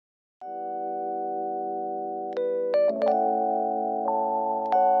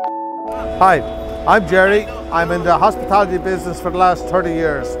Hi, I'm Jerry. I'm in the hospitality business for the last 30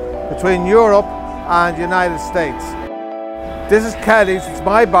 years between Europe and the United States. This is Kelly's, it's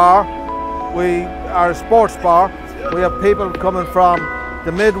my bar. We are a sports bar. We have people coming from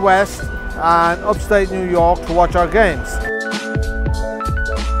the Midwest and upstate New York to watch our games.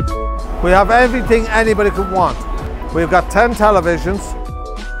 We have everything anybody could want. We've got 10 televisions.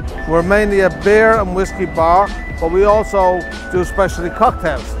 We're mainly a beer and whiskey bar, but we also do specialty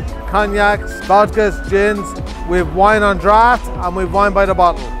cocktails. Cognacs, vodkas, gins. We have wine on draft and we have wine by the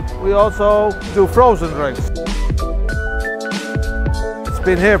bottle. We also do frozen drinks. It's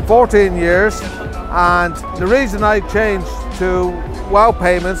been here 14 years, and the reason I changed to WOW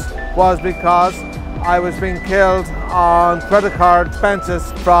payments was because I was being killed on credit card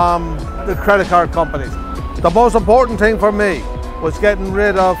expenses from the credit card companies. The most important thing for me was getting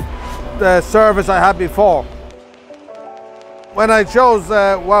rid of the service I had before. When I chose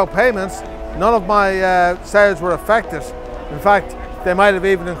WOW payments, none of my sales were affected. In fact, they might have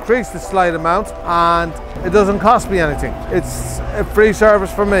even increased a slight amount, and it doesn't cost me anything. It's a free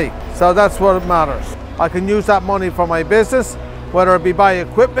service for me, so that's what matters. I can use that money for my business, whether it be buy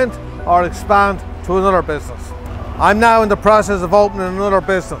equipment or expand to another business. I'm now in the process of opening another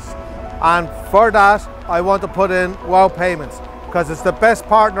business, and for that I want to put in WOW payments because it's the best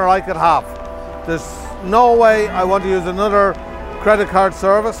partner I could have. There's no way I want to use another credit card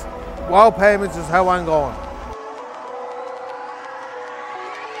service. WOW payments is how I'm going.